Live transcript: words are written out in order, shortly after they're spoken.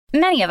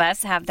Many of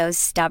us have those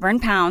stubborn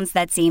pounds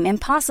that seem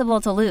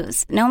impossible to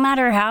lose, no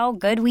matter how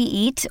good we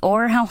eat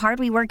or how hard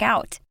we work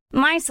out.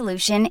 My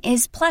solution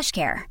is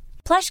PlushCare.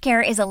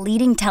 PlushCare is a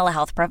leading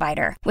telehealth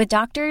provider with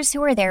doctors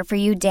who are there for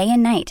you day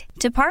and night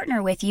to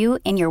partner with you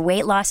in your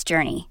weight loss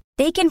journey.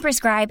 They can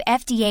prescribe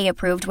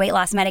FDA-approved weight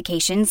loss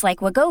medications like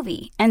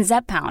Wegovy and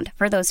Zepbound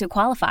for those who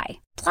qualify.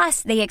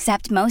 Plus, they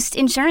accept most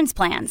insurance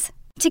plans.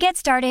 To get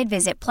started,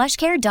 visit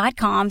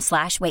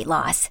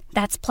plushcare.com/weightloss.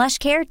 That's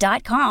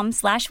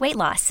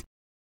plushcare.com/weightloss.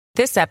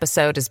 This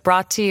episode is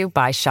brought to you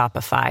by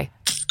Shopify.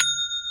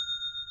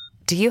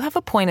 Do you have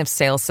a point of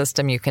sale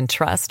system you can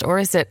trust, or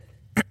is it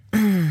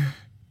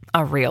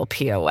a real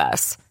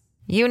POS?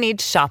 You need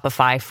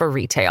Shopify for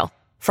retail.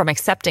 From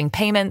accepting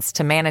payments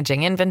to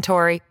managing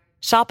inventory,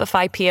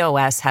 Shopify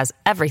POS has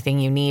everything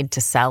you need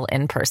to sell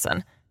in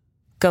person.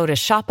 Go to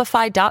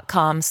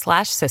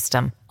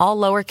shopify.com/system, all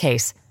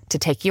lowercase, to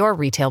take your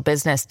retail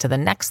business to the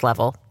next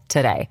level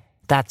today.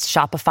 That's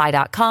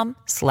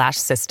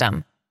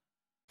shopify.com/system.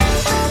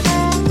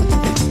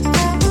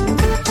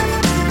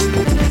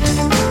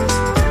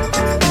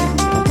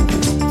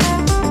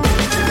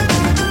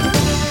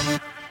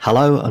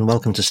 Hello and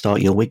welcome to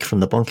Start Your Week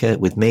from the Bunker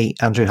with me,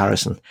 Andrew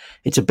Harrison.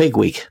 It's a big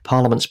week.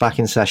 Parliament's back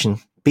in session.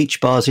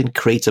 Beach bars in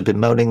Crete are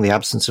bemoaning the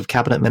absence of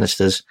cabinet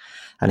ministers.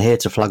 And here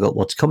to flag up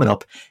what's coming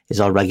up is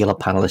our regular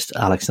panellist,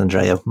 Alex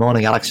Andreou.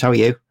 Morning, Alex. How are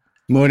you?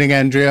 Morning,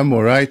 Andrew. I'm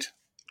all right.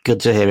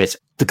 Good to hear it.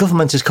 The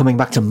government is coming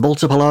back to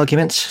multiple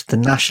arguments. The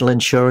national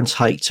insurance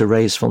hike to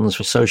raise funds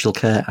for social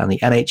care and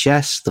the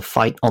NHS, the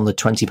fight on the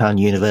 £20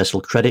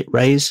 universal credit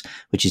raise,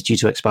 which is due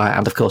to expire,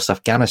 and of course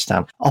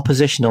Afghanistan.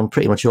 Opposition on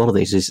pretty much all of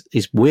these is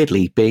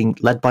weirdly being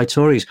led by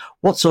Tories.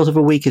 What sort of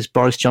a week is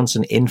Boris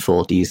Johnson in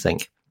for, do you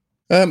think?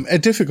 A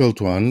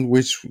difficult one,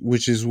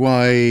 which is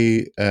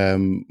why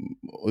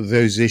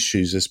those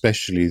issues,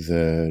 especially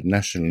the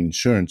national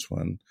insurance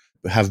one,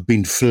 have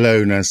been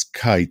flown as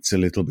kites a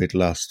little bit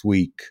last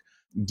week.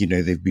 You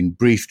know, they've been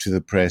briefed to the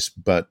press,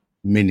 but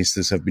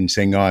ministers have been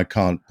saying, I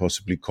can't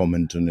possibly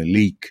comment on a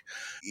leak,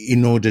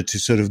 in order to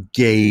sort of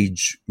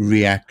gauge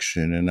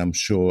reaction and I'm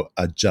sure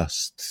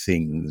adjust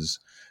things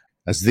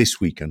as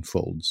this week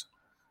unfolds.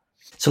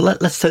 So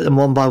let's take them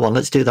one by one.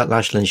 Let's do that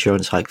national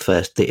insurance hike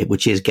first,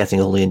 which is getting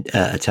all the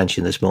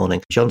attention this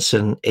morning.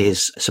 Johnson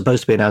is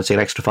supposed to be announcing an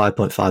extra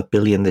 $5.5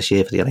 billion this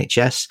year for the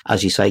NHS.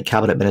 As you say,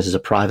 cabinet ministers are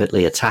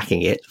privately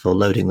attacking it for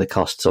loading the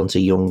costs onto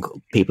young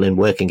people in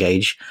working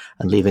age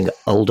and leaving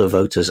older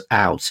voters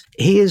out.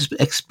 He is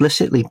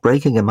explicitly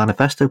breaking a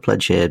manifesto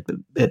pledge here.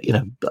 You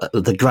know,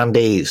 the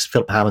grandees,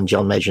 Philip Hammond,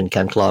 John Major and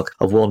Ken Clarke,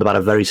 have warned about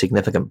a very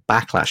significant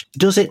backlash.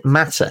 Does it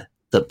matter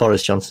that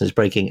Boris Johnson is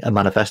breaking a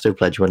manifesto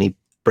pledge when he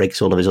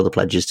breaks all of his other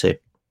pledges too?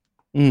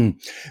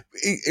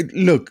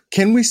 Look,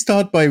 can we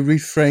start by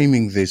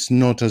reframing this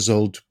not as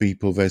old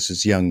people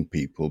versus young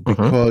people?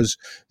 Because,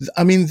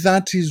 I mean,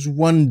 that is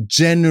one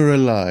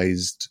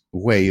generalized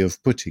way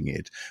of putting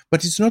it,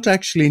 but it's not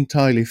actually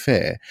entirely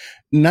fair.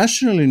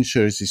 National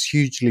insurance is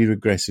hugely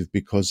regressive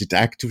because it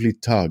actively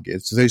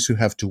targets those who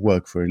have to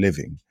work for a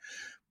living.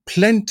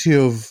 Plenty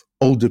of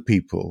older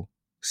people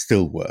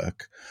still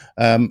work,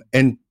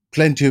 and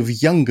plenty of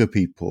younger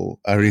people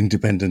are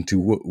independently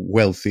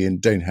wealthy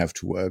and don't have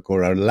to work,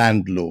 or are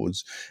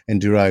landlords and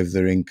derive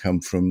their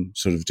income from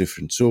sort of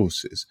different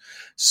sources.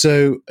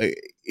 So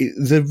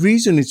the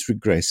reason it's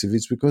regressive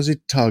is because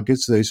it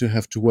targets those who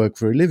have to work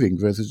for a living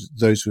versus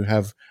those who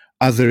have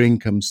other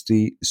income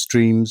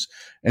streams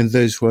and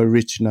those who are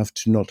rich enough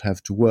to not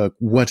have to work,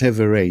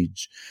 whatever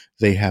age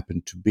they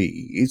happen to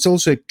be. It's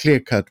also a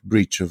clear-cut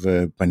breach of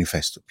a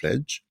manifesto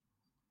pledge.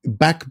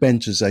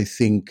 Backbenchers, I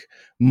think,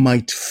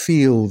 might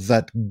feel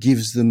that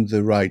gives them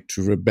the right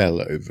to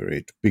rebel over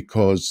it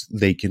because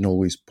they can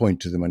always point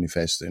to the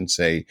manifesto and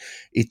say,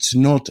 it's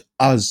not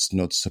us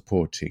not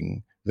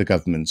supporting the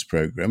government's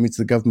program, it's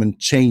the government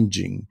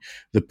changing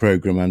the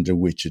program under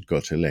which it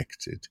got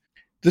elected.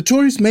 The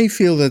Tories may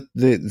feel that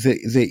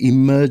the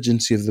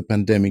emergency of the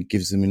pandemic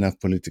gives them enough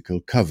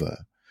political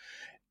cover.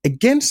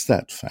 Against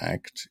that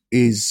fact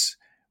is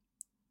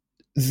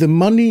the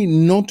money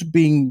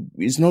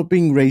is not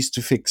being raised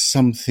to fix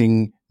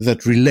something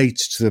that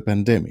relates to the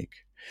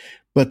pandemic,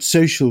 but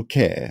social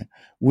care,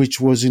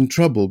 which was in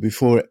trouble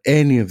before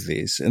any of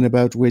this, and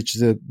about which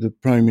the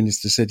Prime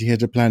Minister said he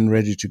had a plan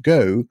ready to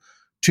go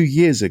 2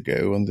 years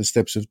ago on the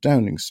steps of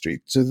Downing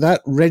Street. So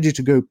that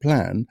ready-to-go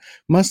plan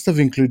must have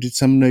included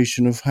some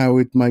notion of how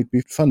it might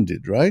be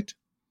funded, right?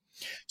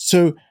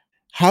 So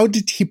how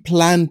did he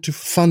plan to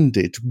fund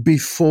it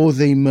before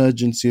the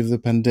emergency of the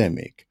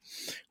pandemic?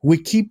 We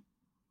keep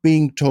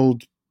being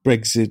told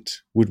Brexit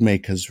would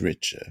make us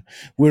richer.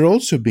 We're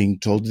also being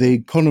told the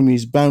economy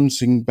is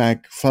bouncing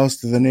back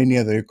faster than any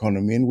other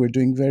economy, and we're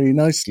doing very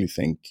nicely,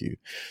 thank you.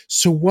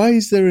 So why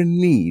is there a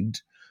need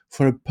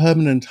for a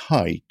permanent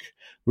hike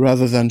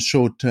rather than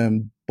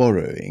short-term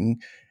borrowing?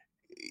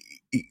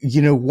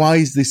 You know, why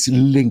is this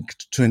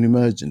linked to an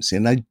emergency?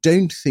 And I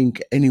don't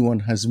think anyone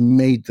has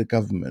made the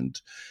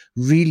government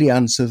really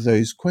answer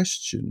those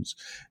questions.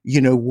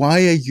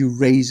 Why are you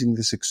raising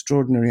this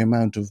extraordinary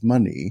amount of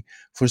money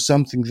for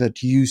something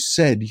that you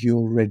said you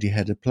already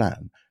had a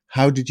plan?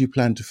 How did you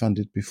plan to fund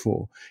it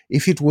before?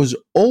 If it was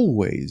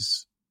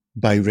always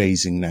by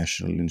raising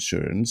national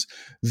insurance,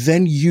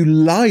 then you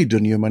lied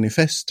on your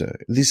manifesto.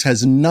 This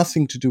has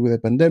nothing to do with a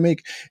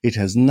pandemic. It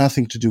has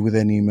nothing to do with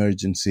any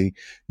emergency.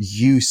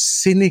 You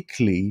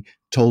cynically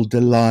told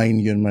a lie in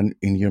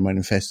your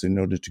manifesto in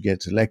order to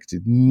get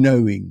elected,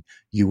 knowing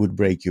you would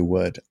break your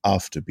word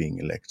after being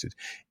elected.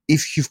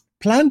 If you've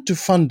planned to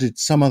fund it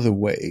some other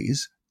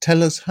ways,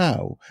 tell us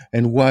how,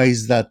 and why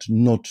is that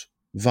not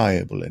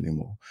viable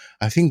anymore?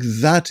 I think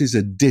that is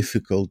a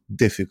difficult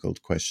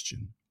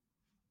question.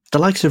 The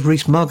likes of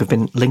Rees-Mogg have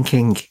been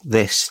linking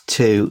this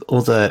to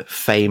other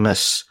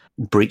famous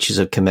breaches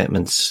of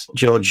commitments.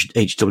 George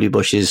H.W.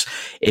 Bush's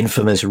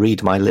infamous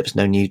 "Read my lips,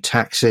 no new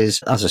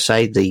taxes." As I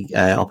say, the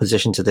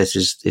opposition to this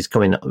is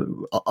coming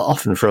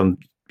often from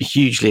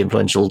hugely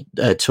influential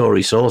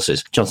Tory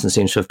sources. Johnson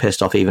seems to have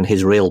pissed off even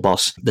his real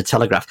boss, The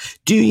Telegraph.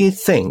 Do you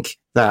think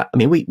that,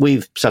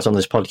 we've sat on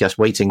this podcast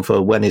waiting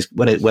for when is it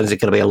going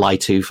to be a lie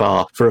too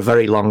far for a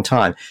very long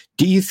time.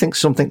 Do you think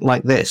something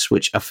like this,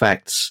 which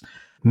affects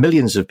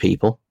millions of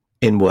people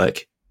in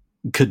work,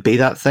 could be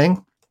that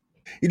thing?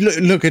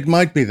 Look, it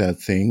might be that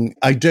thing.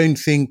 I don't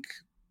think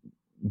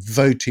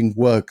voting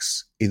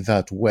works in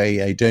that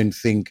way. I don't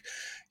think,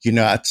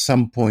 at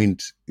some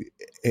point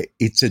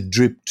it's a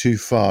drip too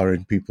far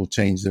and people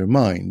change their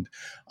mind.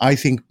 I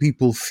think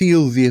people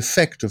feel the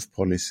effect of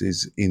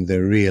policies in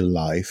their real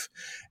life.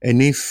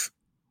 And if,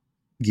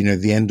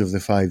 the end of the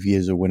 5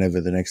 years or whenever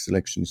the next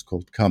election is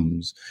called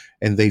comes,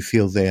 and they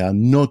feel they are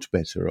not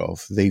better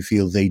off, they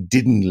feel they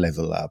didn't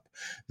level up,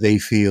 they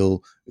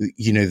feel,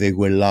 they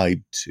were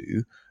lied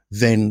to,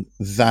 then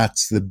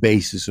that's the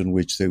basis on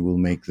which they will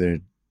make their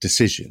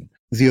decision.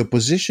 The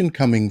opposition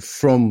coming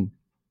from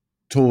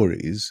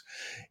Tories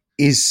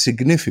is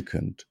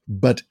significant,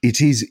 but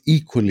it is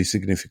equally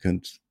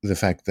significant the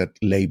fact that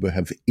Labour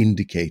have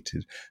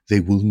indicated they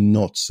will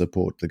not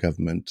support the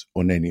government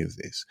on any of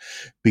this,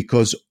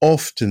 because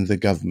often the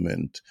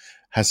government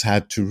has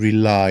had to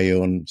rely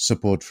on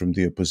support from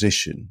the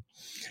opposition.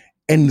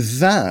 And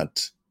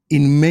that,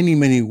 in many,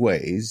 many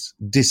ways,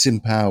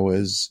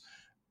 disempowers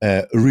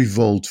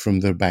revolt from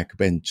their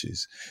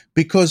backbenches.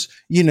 Because,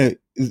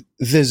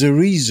 there's a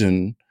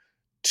reason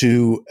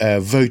to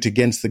vote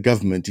against the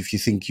government if you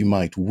think you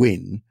might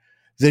win.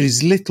 There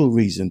is little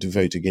reason to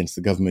vote against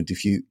the government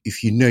if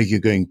you know you're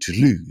going to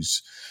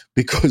lose,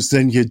 because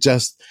then you're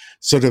just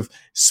sort of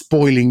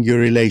spoiling your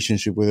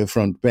relationship with the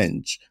front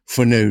bench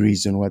for no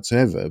reason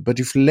whatsoever. But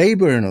if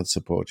Labour are not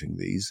supporting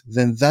these,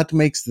 then that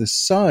makes the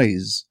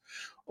size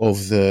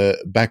of the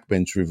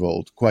backbench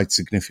revolt quite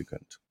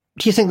significant.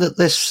 Do you think that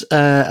this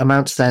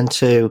amounts then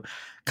to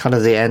kind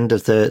of the end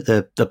of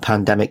the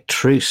pandemic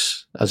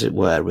truce, as it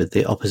were, with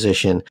the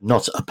opposition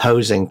not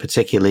opposing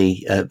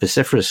particularly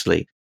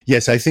vociferously?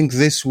 Yes, I think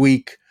this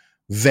week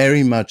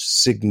very much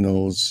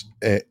signals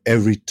a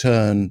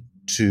return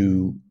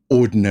to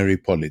ordinary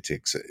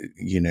politics,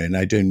 and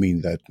I don't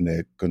mean that in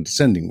a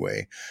condescending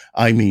way.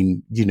 I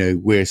mean,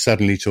 we're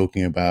suddenly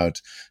talking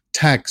about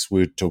tax,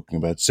 we're talking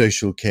about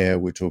social care,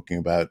 we're talking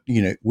about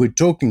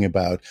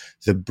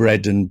the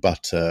bread and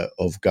butter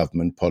of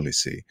government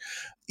policy,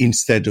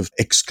 instead of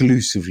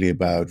exclusively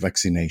about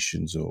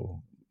vaccinations or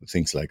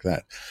things like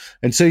that.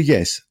 And so,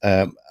 yes,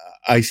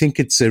 I think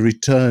it's a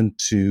return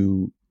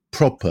to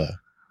proper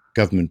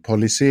government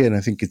policy, and I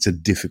think it's a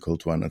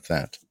difficult one at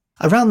that.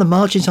 Around the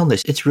margins on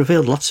this, it's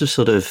revealed lots of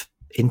sort of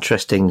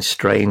interesting,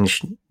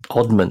 strange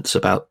oddments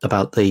about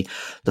the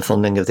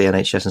funding of the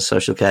NHS and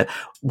social care.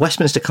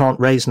 Westminster can't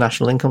raise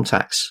national income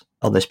tax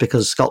on this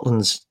because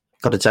Scotland's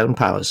got its own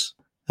powers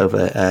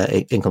over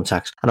income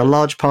tax. And a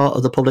large part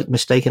of the public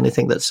mistakenly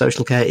think that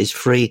social care is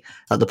free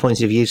at the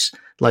point of use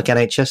like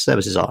NHS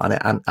services are,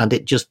 and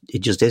it just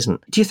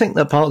isn't. Do you think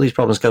that part of these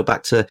problems go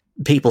back to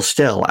people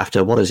still,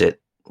 after,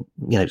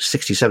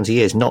 60, 70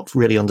 years, not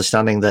really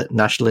understanding that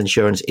national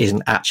insurance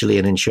isn't actually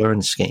an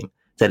insurance scheme,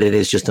 that it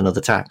is just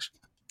another tax?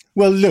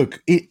 Well,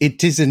 look,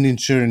 it is an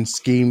insurance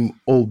scheme,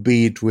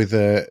 albeit with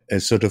a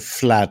sort of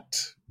flat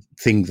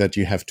thing that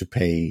you have to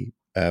pay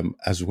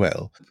as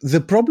well.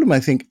 The problem,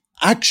 I think,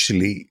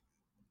 actually,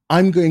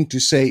 I'm going to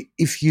say,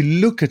 if you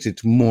look at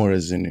it more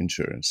as an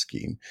insurance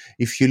scheme,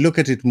 if you look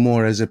at it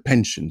more as a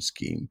pension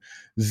scheme,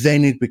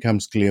 then it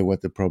becomes clear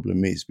what the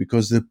problem is.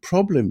 Because the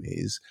problem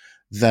is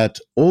that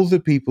all the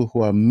people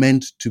who are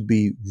meant to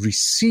be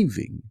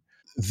receiving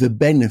the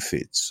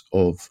benefits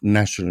of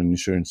national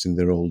insurance in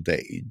their old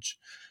age,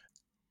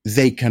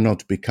 they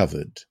cannot be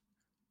covered,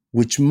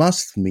 which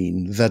must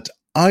mean that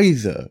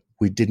either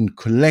we didn't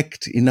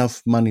collect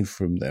enough money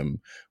from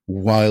them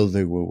while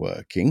they were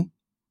working,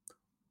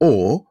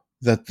 or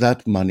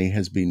that money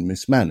has been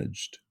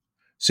mismanaged.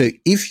 So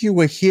if you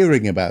were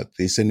hearing about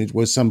this and it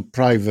was some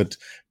private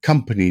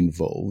company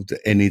involved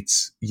and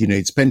its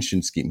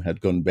pension scheme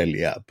had gone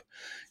belly up,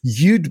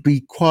 you'd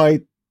be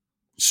quite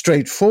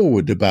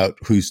straightforward about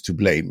who's to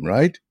blame,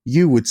 right?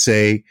 You would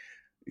say,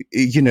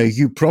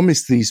 you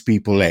promised these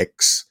people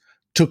X,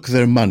 took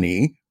their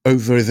money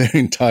over their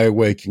entire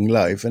working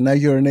life, and now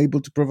you're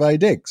unable to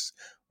provide X,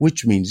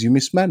 which means you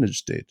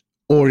mismanaged it,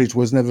 or it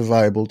was never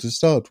viable to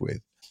start with.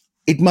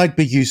 It might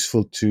be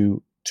useful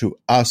to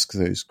ask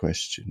those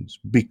questions,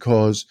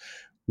 because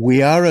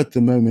we are at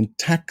the moment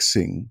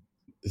taxing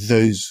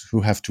those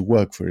who have to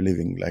work for a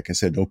living, like I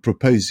said, or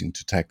proposing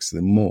to tax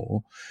them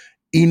more,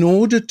 in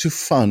order to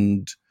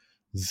fund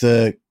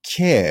the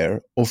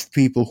care of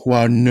people who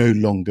are no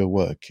longer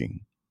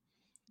working,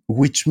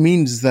 which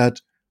means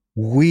that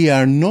we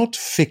are not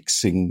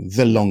fixing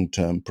the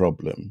long-term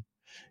problem.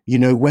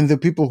 When the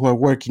people who are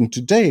working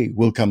today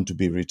will come to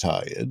be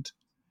retired,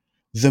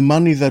 the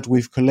money that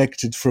we've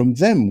collected from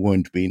them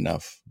won't be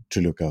enough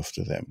to look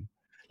after them.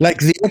 Like,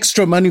 the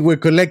extra money we're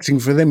collecting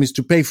for them is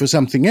to pay for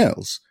something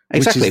else,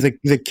 Exactly. which is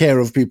the care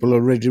of people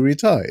already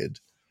retired.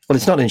 Well,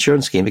 it's not an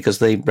insurance scheme because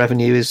the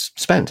revenue is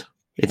spent.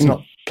 It's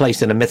not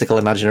placed in a mythical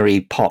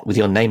imaginary pot with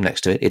your name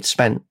next to it. It's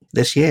spent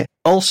this year.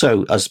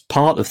 Also, as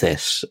part of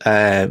this,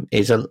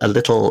 is a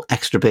little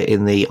extra bit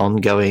in the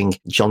ongoing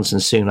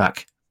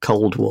Johnson-Sunak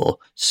Cold War.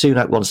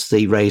 Sunak wants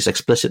the raise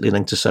explicitly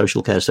linked to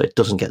social care so it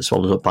doesn't get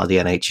swallowed up by the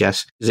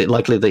NHS. Is it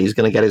likely that he's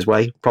going to get his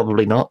way?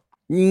 Probably not.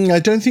 I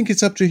don't think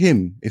it's up to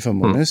him, if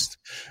I'm honest.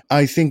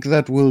 I think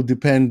that will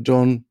depend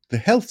on the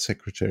health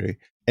secretary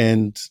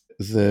and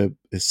the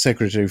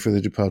secretary for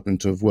the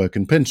Department of Work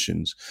and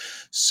Pensions.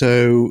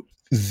 So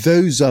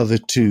those are the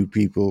two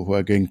people who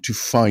are going to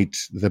fight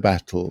the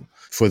battle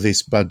for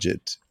this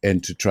budget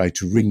and to try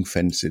to ring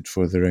fence it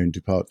for their own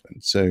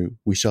department. So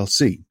we shall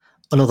see.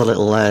 Another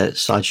little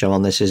sideshow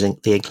on this is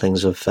the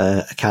inklings of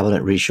a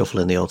cabinet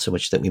reshuffle in the autumn,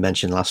 which I think we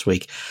mentioned last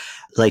week.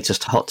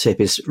 Latest hot tip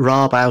is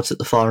Raab out at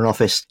the Foreign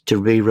Office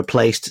to be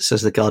replaced,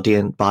 says The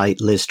Guardian, by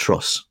Liz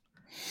Truss.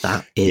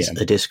 That is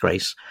a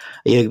disgrace.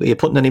 Are you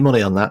putting any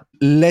money on that?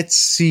 Let's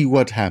see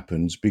what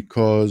happens,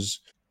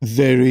 because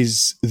there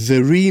is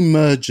the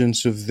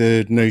re-emergence of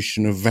the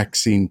notion of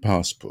vaccine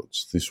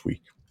passports this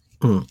week.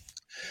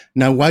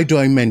 Now, why do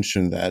I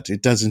mention that?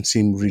 It doesn't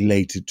seem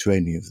related to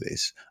any of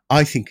this.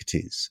 I think it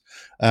is.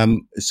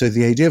 So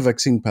the idea of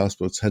vaccine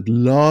passports had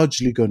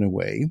largely gone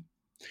away,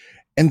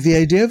 and the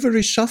idea of a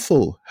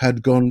reshuffle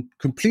had gone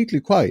completely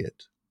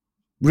quiet,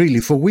 really,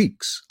 for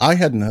weeks. I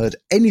hadn't heard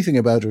anything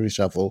about a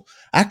reshuffle,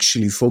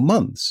 actually, for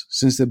months,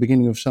 since the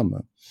beginning of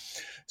summer.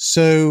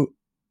 So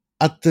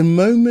at the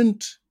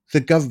moment,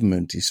 the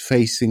government is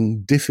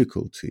facing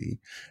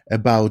difficulty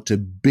about a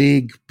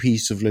big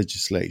piece of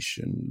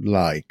legislation,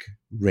 like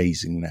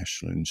raising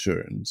national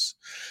insurance.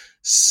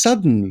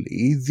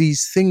 Suddenly,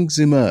 these things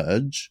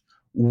emerge,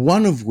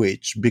 one of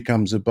which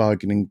becomes a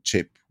bargaining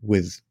chip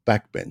with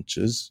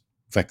backbenchers,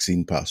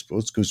 vaccine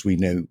passports, because we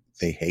know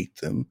they hate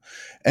them,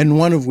 and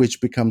one of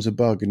which becomes a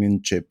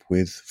bargaining chip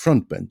with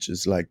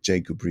frontbenchers like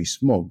Jacob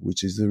Rees-Mogg,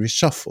 which is the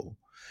reshuffle.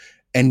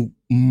 And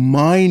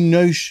my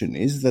notion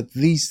is that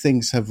these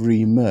things have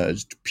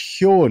re-emerged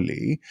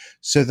purely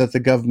so that the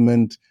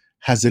government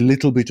has a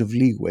little bit of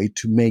leeway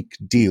to make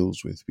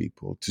deals with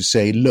people, to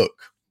say,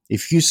 look,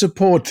 if you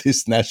support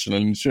this national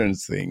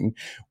insurance thing,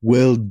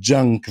 we'll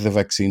junk the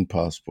vaccine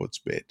passports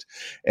bit,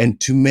 and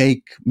to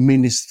make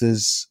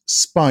ministers'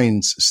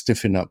 spines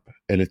stiffen up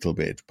a little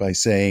bit by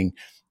saying,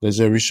 there's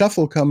a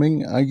reshuffle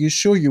coming. Are you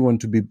sure you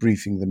want to be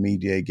briefing the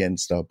media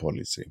against our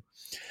policy?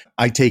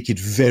 I take it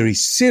very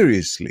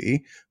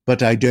seriously,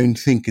 but I don't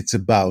think it's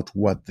about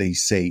what they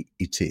say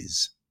it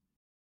is.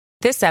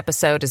 This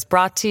episode is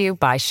brought to you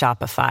by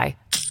Shopify.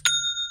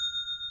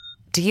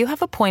 Do you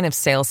have a point of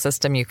sale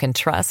system you can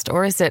trust,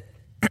 or is it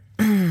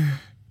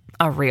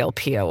a real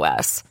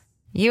POS?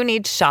 You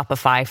need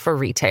Shopify for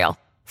retail.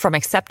 From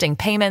accepting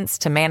payments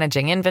to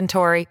managing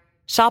inventory,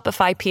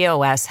 Shopify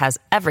POS has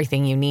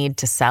everything you need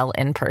to sell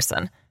in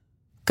person.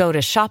 Go to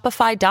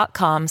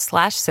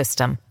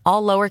shopify.com/system,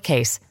 all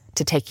lowercase,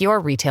 to take your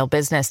retail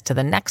business to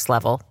the next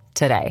level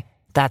today.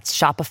 That's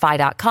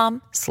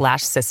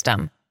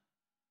shopify.com/system.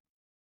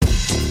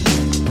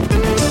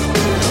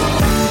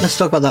 Let's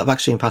talk about that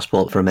vaccine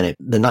passport for a minute.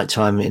 The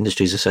Nighttime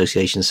Industries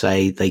Association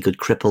say they could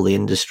cripple the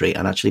industry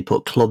and actually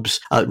put clubs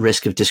at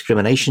risk of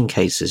discrimination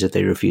cases if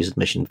they refuse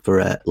admission for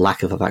a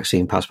lack of a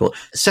vaccine passport.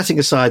 Setting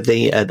aside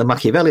the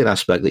Machiavellian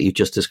aspect that you've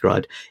just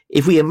described,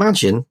 if we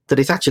imagine that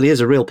it actually is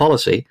a real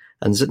policy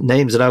and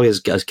names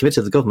Andreou has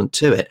committed the government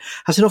to it,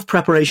 has enough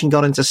preparation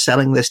gone into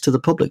selling this to the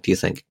public, do you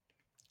think?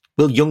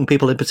 Will young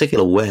people in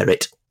particular wear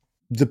it?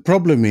 The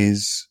problem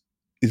is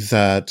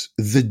that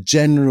the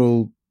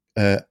general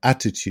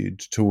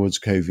attitude towards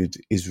COVID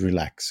is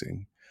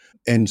relaxing.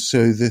 And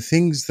so the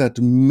things that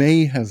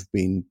may have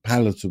been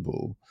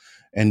palatable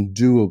and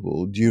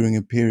doable during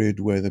a period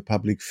where the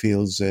public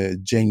feels a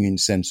genuine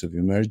sense of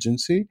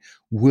emergency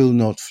will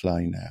not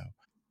fly now.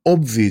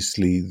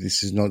 Obviously,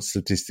 this is not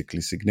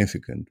statistically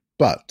significant,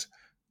 but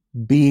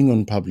being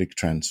on public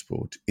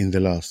transport in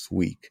the last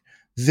week,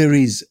 there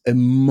is a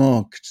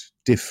marked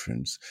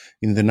difference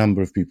in the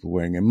number of people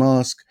wearing a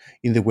mask,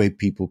 in the way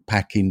people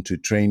pack into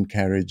train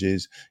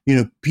carriages.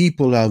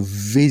 People are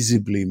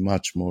visibly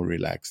much more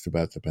relaxed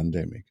about the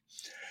pandemic.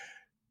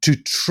 to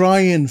try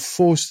and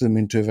force them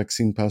into a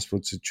vaccine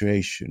passport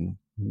situation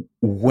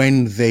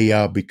when they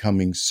are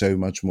becoming so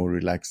much more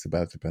relaxed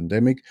about the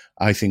pandemic,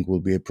 I think will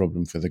be a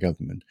problem for the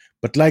government.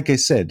 But like I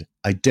said,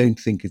 I don't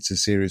think it's a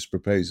serious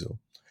proposal.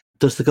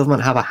 Does the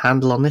government have a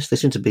handle on this? They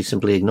seem to be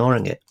simply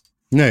ignoring it.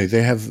 No,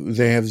 they have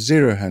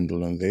zero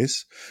handle on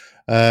this,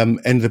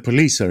 and the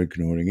police are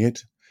ignoring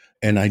it.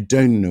 And I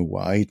don't know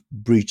why. It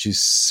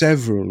breaches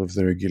several of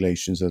the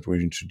regulations that were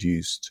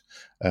introduced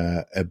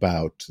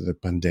about the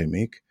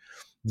pandemic.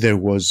 There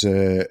was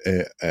a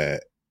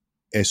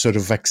sort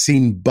of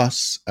vaccine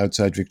bus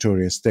outside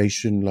Victoria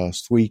Station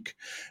last week,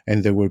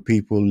 and there were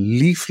people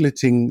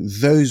leafleting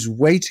those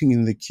waiting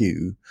in the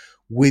queue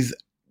with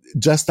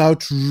just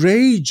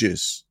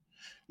outrageous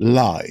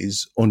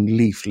lies on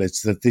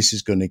leaflets that this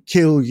is going to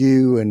kill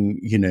you, and,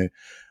 you know,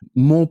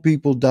 more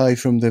people die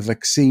from the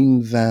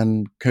vaccine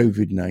than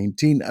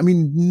COVID-19. I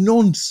mean,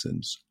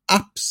 nonsense,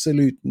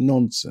 absolute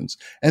nonsense.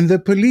 And the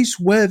police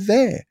were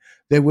there.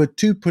 There were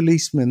 2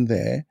 policemen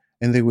there,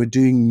 and they were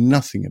doing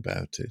nothing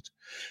about it.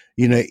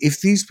 You know,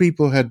 if these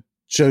people had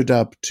showed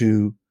up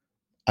to,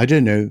 I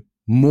don't know,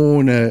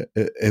 mourn a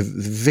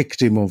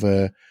victim of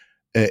a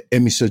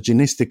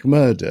misogynistic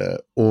murder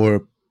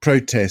or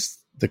protest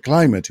the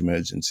climate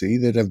emergency,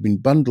 they'd have been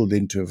bundled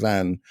into a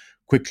van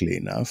quickly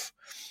enough.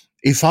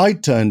 If I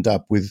turned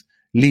up with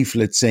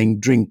leaflets saying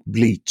drink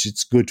bleach,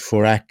 it's good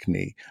for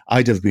acne,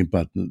 I'd have been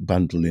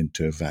bundled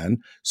into a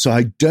van. So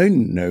I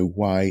don't know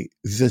why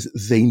the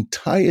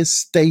entire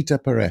state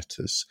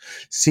apparatus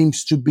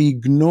seems to be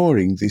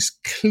ignoring this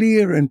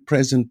clear and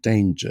present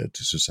danger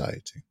to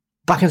society.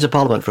 Back into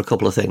Parliament for a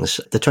couple of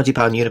things. The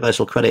 £20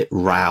 universal credit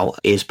row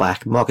is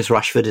back. Marcus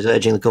Rashford is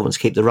urging the government to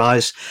keep the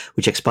rise,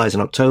 which expires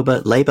in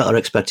October. Labour are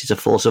expected to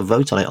force a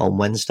vote on it on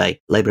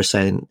Wednesday. Labour is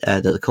saying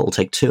that the cut will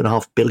take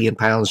 £2.5 billion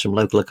from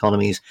local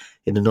economies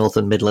in the North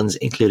and Midlands,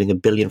 including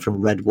 £1 billion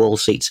from red wall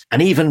seats.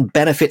 And even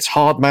Benefits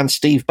hard man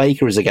Steve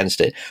Baker is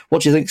against it.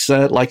 What do you think's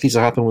likely to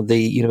happen with the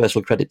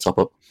universal credit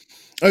top-up?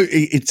 Oh,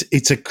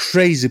 it's a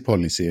crazy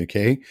policy,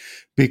 okay?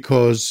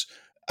 Because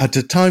at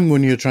a time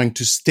when you're trying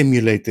to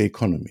stimulate the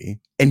economy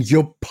and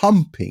you're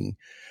pumping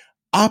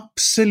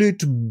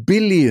absolute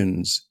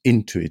billions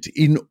into it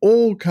in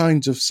all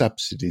kinds of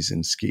subsidies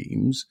and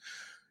schemes,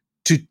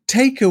 to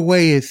take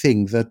away a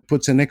thing that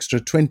puts an extra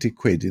 20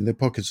 quid in the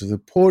pockets of the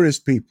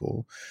poorest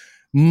people,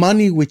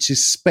 money which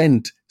is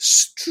spent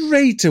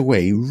straight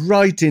away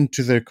right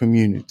into their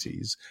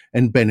communities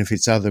and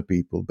benefits other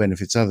people,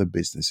 benefits other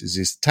businesses,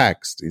 is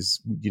taxed,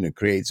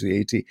 creates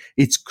VAT.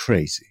 It's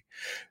crazy.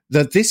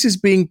 That this is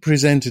being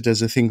presented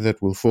as a thing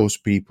that will force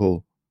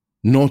people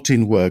not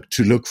in work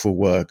to look for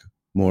work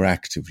more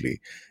actively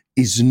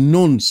is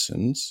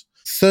nonsense.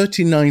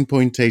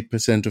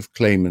 39.8% of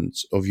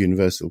claimants of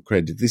universal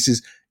credit. This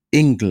is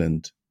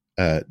England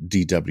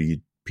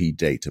DWP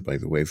data, by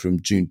the way, from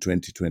June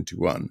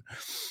 2021.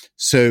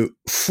 So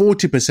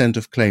 40%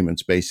 of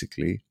claimants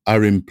basically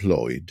are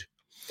employed.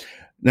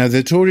 Now,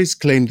 the Tories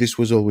claim this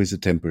was always a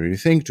temporary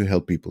thing to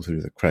help people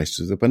through the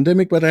crisis of the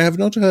pandemic, but I have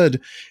not heard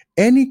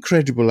any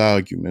credible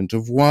argument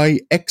of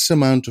why X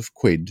amount of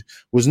quid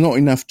was not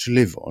enough to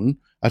live on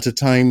at a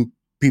time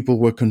people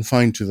were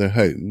confined to their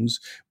homes,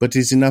 but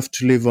is enough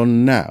to live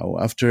on now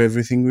after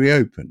everything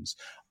reopens.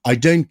 I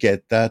don't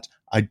get that.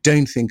 I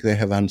don't think they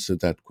have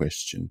answered that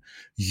question.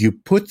 You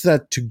put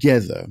that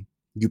together,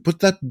 you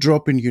put that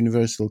drop in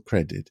universal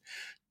credit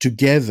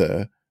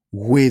together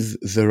with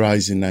the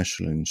rise in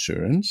national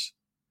insurance,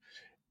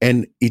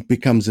 and it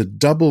becomes a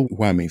double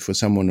whammy for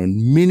someone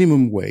on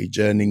minimum wage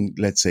earning,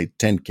 let's say,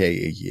 10K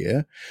a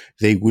year.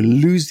 They will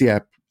lose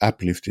the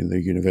uplift in their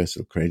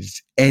universal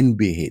credit and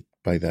be hit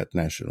by that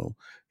national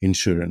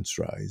insurance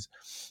rise.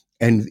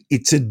 And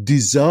it's a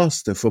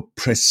disaster for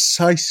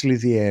precisely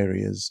the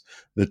areas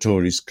the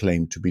Tories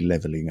claim to be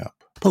levelling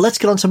up. But let's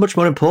get on to much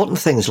more important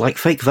things like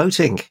fake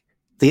voting.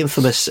 The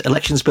infamous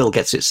elections bill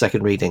gets its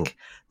second reading.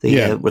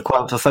 The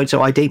requirement for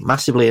photo ID,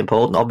 massively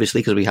important,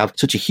 obviously, because we have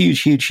such a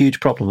huge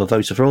problem of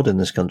voter fraud in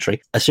this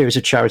country. A series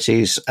of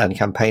charities and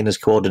campaigners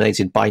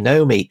coordinated by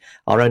Naomi,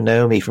 our own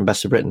Naomi from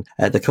Best of Britain,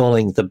 they're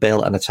calling the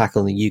bill an attack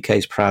on the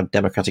UK's proud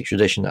democratic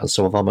tradition and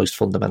some of our most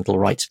fundamental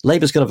rights.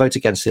 Labour's going to vote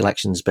against the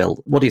elections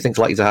bill. What do you think is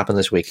likely to happen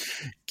this week?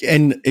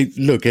 And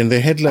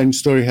the headline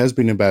story has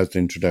been about the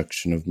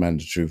introduction of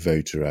mandatory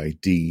voter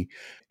ID.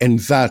 And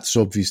that's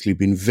obviously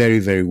been very,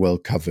 very well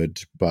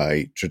covered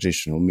by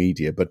traditional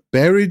media. But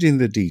buried in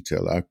the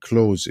detail are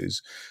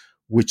clauses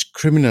which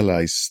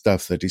criminalize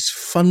stuff that is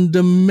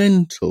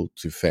fundamental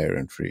to fair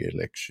and free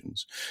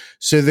elections.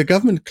 So the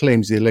government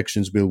claims the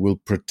elections bill will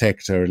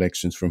protect our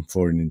elections from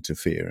foreign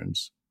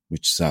interference,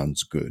 which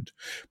sounds good.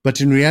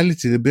 But in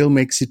reality, the bill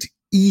makes it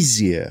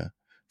easier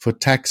for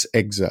tax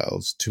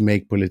exiles to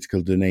make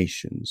political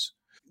donations.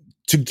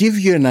 To give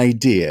you an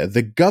idea,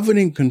 the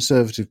governing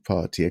Conservative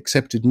Party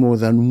accepted more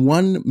than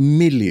 1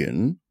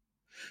 million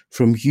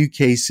from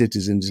UK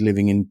citizens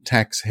living in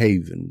tax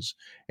havens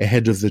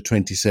ahead of the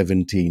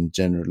 2017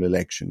 general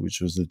election,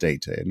 which was the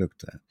data I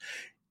looked at,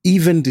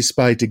 even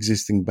despite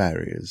existing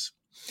barriers.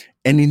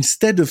 And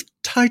instead of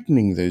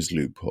tightening those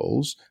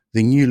loopholes,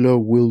 the new law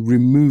will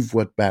remove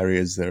what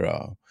barriers there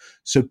are.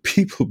 So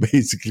people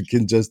basically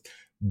can just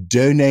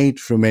donate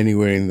from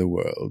anywhere in the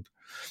world.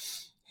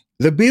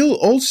 The bill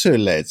also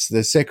lets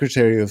the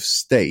Secretary of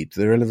State,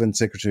 the relevant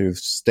Secretary of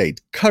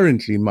State,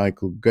 currently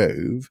Michael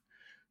Gove,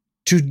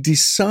 to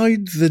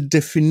decide the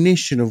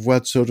definition of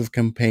what sort of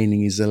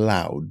campaigning is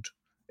allowed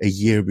a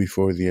year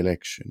before the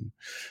election.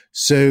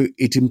 So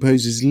it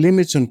imposes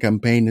limits on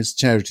campaigners,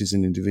 charities,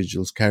 and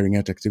individuals carrying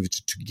out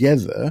activity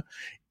together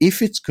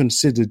if it's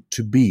considered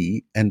to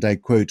be, and I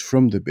quote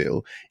from the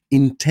bill,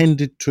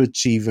 intended to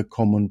achieve a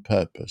common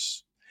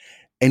purpose.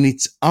 And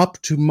it's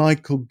up to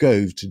Michael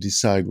Gove to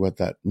decide what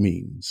that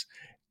means.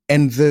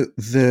 And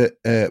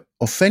the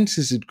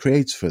offences it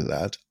creates for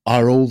that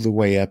are all the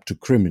way up to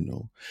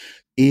criminal.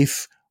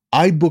 If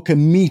I book a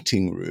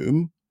meeting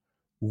room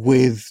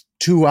with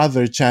two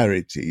other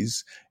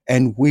charities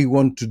and we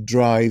want to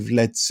drive,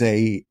 let's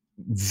say,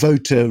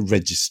 voter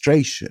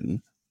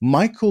registration,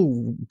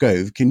 Michael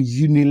Gove can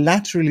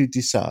unilaterally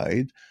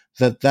decide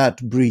that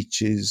that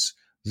breaches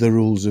the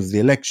rules of the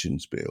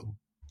elections bill.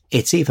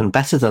 It's even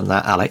better than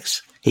that,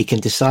 Alex. He can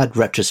decide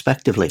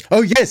retrospectively.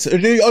 Oh, yes.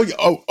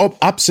 Oh,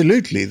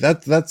 absolutely.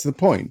 That's the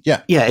point.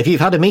 Yeah. Yeah, if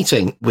you've had a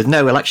meeting with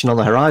no election on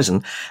the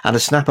horizon and a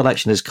snap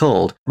election is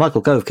called,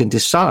 Michael Gove can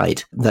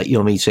decide that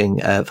your meeting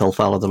fell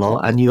foul of the law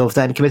and you have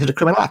then committed a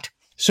criminal act.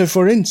 So,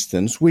 for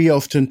instance, we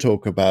often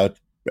talk about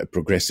a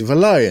progressive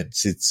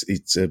alliance.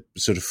 It's a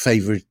sort of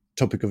favorite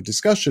topic of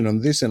discussion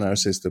on this and our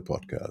sister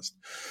podcast.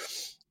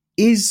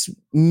 Is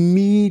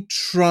me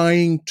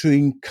trying to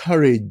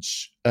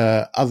encourage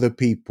other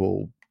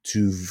people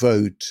to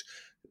vote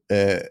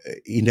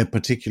in a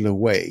particular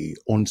way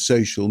on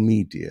social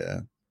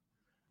media,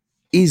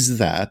 is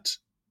that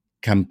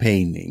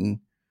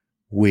campaigning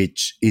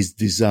which is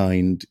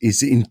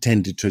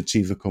intended to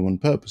achieve a common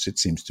purpose? It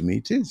seems to me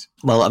it is.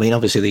 Well, I mean,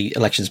 obviously the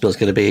elections bill is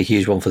going to be a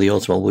huge one for the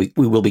autumn. We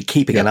will be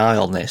keeping an eye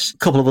on this. A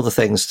couple of other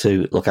things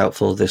to look out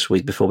for this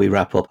week before we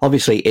wrap up.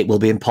 Obviously, it will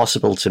be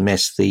impossible to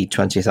miss the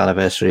 20th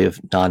anniversary of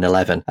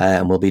 9/11,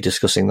 and we'll be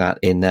discussing that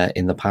in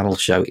the panel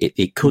show.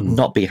 It could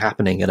not be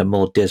happening at a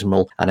more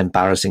dismal and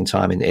embarrassing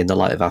time in the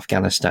light of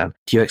Afghanistan.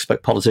 Do you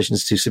expect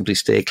politicians to simply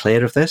steer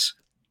clear of this?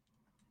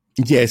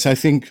 Yes, I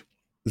think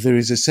there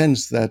is a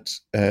sense that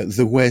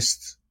the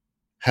West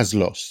has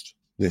lost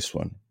this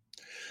one.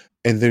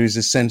 And there is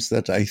a sense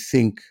that I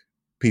think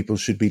people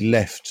should be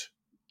left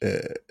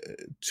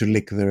to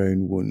lick their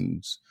own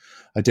wounds.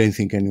 I don't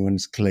think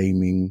anyone's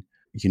claiming,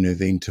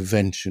 the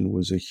intervention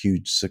was a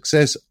huge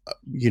success,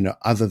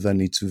 other than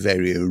its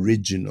very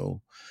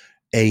original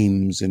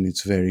aims and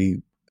its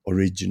very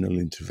original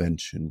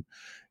intervention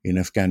in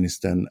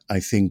Afghanistan. I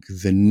think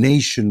the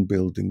nation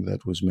building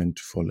that was meant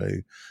to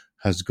follow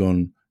has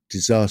gone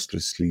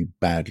disastrously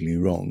badly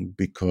wrong,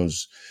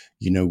 because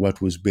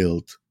what was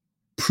built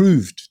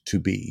proved to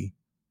be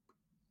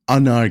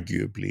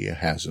unarguably a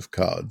house of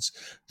cards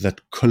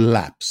that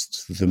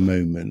collapsed the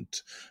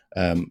moment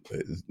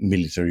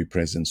military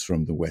presence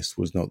from the West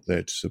was not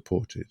there to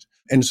support it.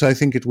 And so I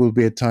think it will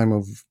be a time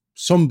of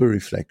somber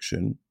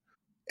reflection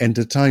and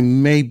a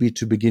time maybe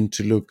to begin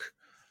to look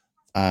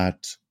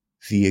at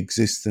the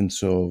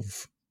existence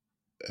of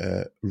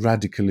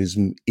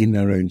radicalism in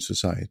our own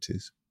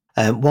societies.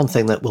 One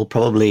thing that will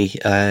probably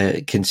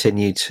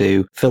continue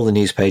to fill the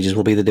news pages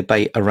will be the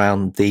debate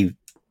around the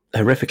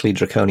horrifically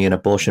draconian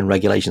abortion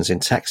regulations in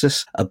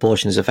Texas.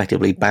 Abortion is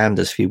effectively banned,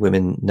 as few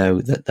women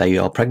know that they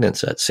are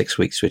pregnant at 6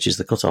 weeks, which is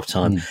the cutoff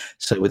time.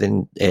 So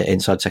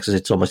inside Texas,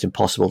 it's almost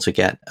impossible to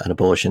get an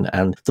abortion.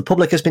 And the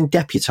public has been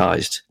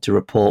deputized to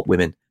report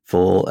women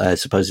for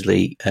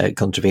supposedly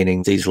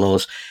contravening these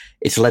laws.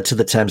 It's led to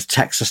the terms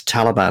Texas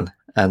Taliban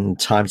and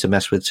Time to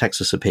Mess with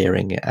Texas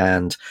appearing,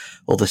 and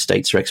other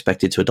states are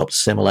expected to adopt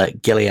similar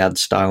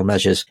Gilead-style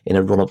measures in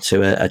a run-up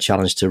to a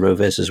challenge to Roe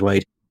versus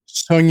Wade.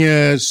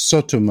 Sonia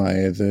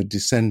Sotomayor, the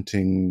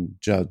dissenting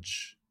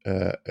judge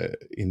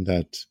in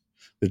that,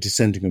 the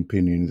dissenting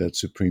opinion in that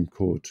Supreme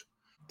Court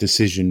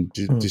decision,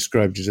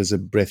 described it as a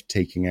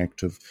breathtaking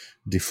act of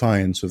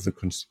defiance of the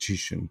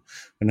Constitution.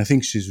 And I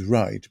think she's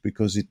right,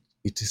 because it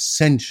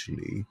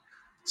essentially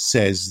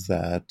says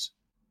that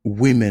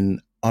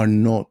women are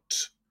not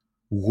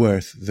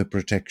worth the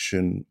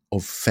protection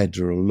of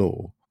federal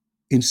law.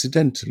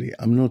 Incidentally,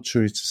 I'm not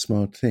sure it's a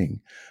smart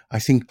thing. I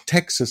think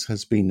Texas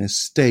has been a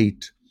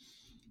state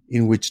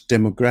in which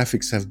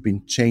demographics have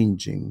been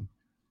changing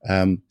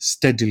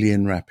steadily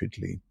and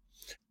rapidly.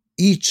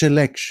 Each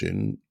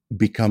election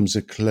becomes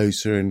a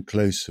closer and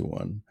closer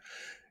one.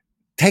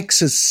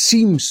 Texas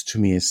seems to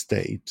me a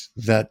state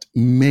that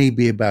may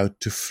be about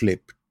to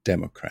flip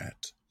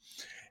Democrat.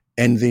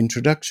 And the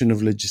introduction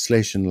of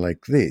legislation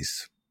like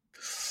this,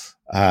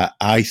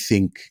 I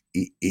think,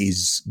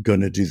 is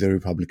going to do the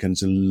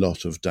Republicans a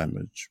lot of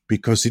damage,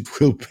 because it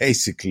will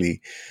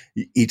basically,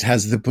 it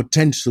has the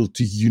potential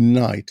to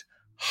unite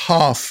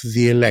half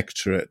the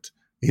electorate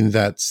in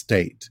that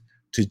state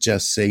to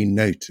just say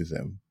no to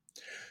them.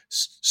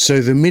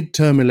 So the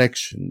midterm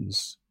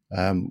elections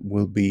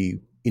will be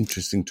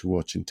interesting to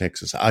watch in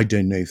Texas. I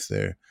don't know if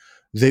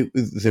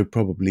they're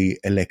probably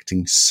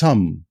electing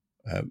some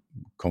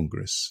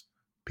Congress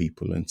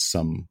people and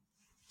some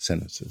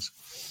senators.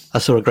 I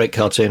saw a great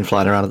cartoon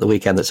flying around at the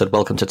weekend that said,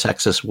 "Welcome to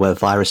Texas, where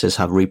viruses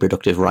have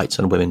reproductive rights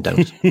and women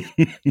don't."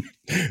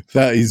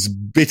 That is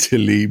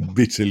bitterly,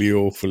 bitterly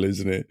awful,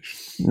 isn't it?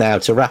 Now,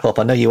 to wrap up,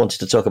 I know you wanted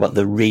to talk about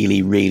the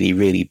really, really,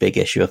 really big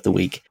issue of the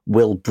week.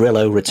 Will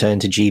Brillo return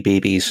to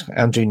GBB's?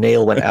 Andrew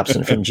Neil went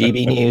absent from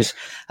GB News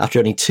after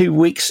only 2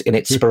 weeks in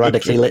its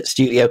sporadically lit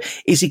studio.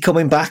 Is he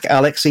coming back,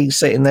 Alex? He's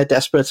sitting there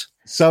desperate.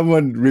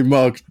 Someone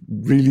remarked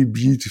really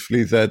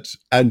beautifully that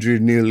Andrew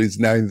Neil is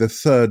now in the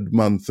 3rd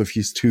month of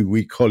his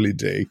 2-week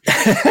holiday.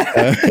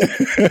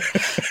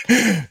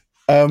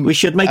 We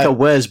should make a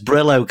Where's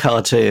Brillo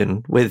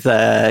cartoon with,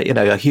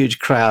 a huge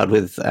crowd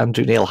with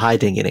Andrew Neil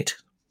hiding in it.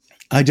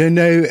 I don't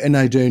know and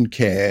I don't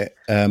care,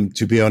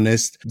 to be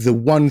honest. The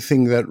one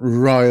thing that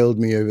riled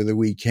me over the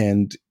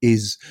weekend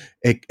is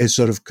a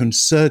sort of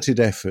concerted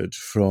effort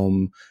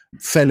from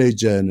fellow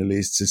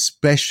journalists,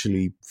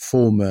 especially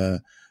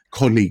former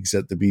colleagues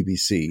at the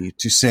BBC,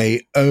 to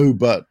say, oh,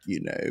 but,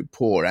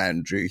 poor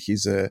Andrew,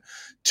 he's a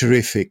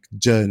terrific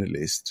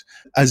journalist,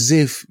 as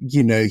if,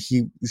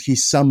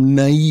 he's some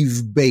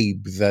naive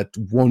babe that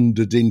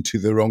wandered into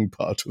the wrong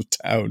part of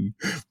town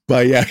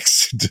by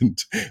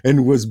accident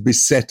and was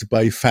beset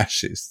by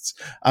fascists.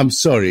 I'm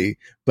sorry,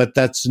 but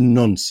that's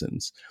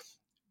nonsense.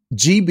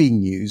 GB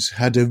News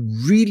had a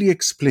really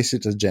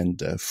explicit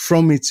agenda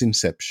from its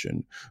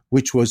inception,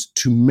 which was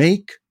to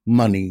make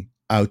money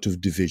out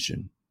of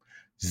division.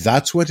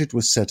 That's what it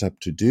was set up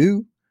to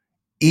do.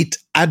 It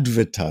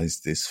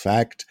advertised this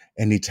fact,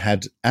 and it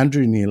had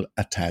Andrew Neil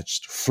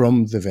attached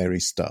from the very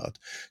start.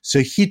 So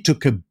he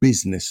took a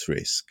business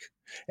risk,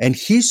 and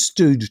he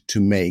stood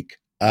to make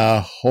a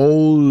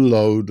whole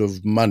load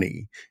of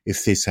money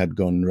if this had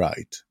gone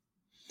right.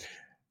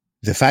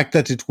 The fact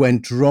that it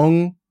went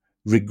wrong,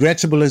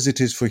 regrettable as it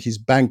is for his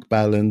bank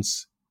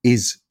balance,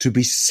 is to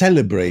be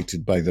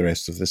celebrated by the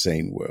rest of the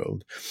sane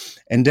world.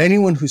 And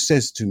anyone who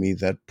says to me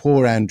that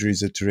poor Andrew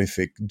is a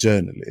terrific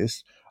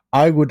journalist,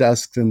 I would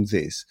ask them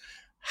this.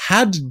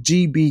 Had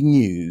GB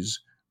News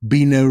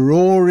been a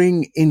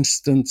roaring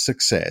instant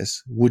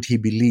success, would he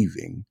be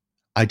leaving?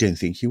 I don't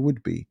think he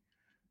would be.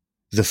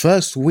 The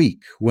first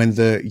week when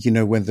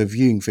the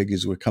viewing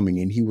figures were coming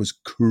in, he was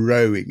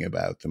crowing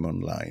about them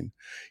online.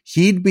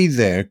 He'd be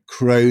there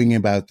crowing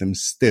about them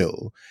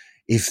still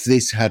if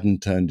this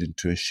hadn't turned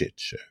into a shit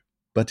show.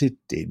 But it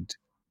did.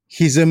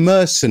 He's a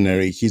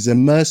mercenary. He's a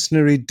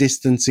mercenary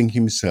distancing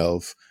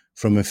himself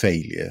from a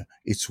failure.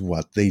 It's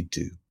what they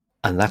do.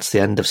 And that's the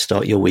end of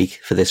Start Your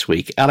Week for this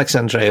week. Alex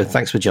Andreou,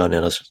 thanks for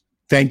joining us.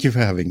 Thank you for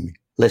having me.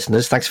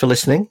 Listeners, thanks for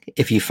listening.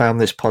 If you found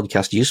this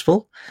podcast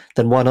useful,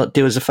 then why not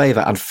do us a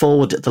favour and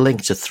forward the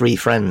link to 3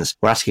 friends.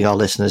 We're asking our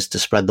listeners to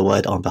spread the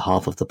word on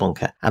behalf of The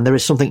Bunker. And there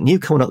is something new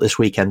coming up this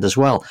weekend as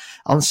well.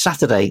 On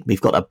Saturday,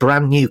 we've got a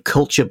brand new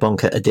Culture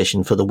Bunker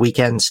edition for the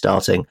weekend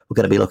starting. We're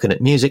going to be looking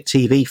at music,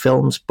 TV,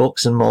 films,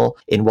 books and more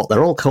in what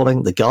they're all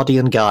calling the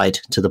Guardian Guide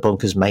to the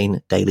Bunker's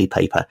main daily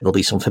paper. There'll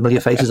be some familiar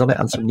faces on it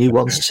and some new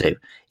ones too,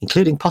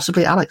 including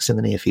possibly Alex in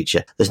the near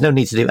future. There's no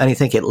need to do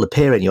anything. It'll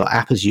appear in your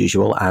app as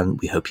usual, and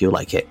we hope you'll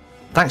like it.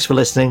 Thanks for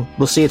listening.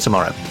 We'll see you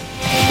tomorrow.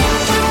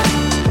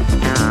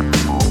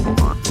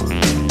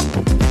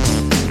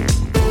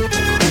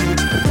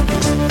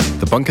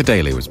 The Bunker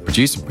Daily was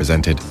produced and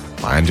presented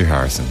by Andrew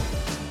Harrison.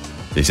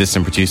 The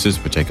assistant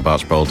producers were Jacob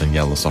Archbold and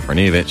Jelena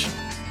Sofronijevic,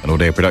 and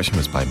audio production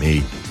was by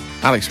me,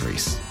 Alex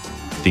Rees.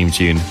 Theme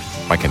tune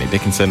by Kenny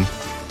Dickinson.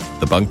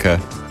 The Bunker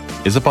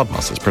is a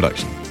Podmasters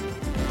production.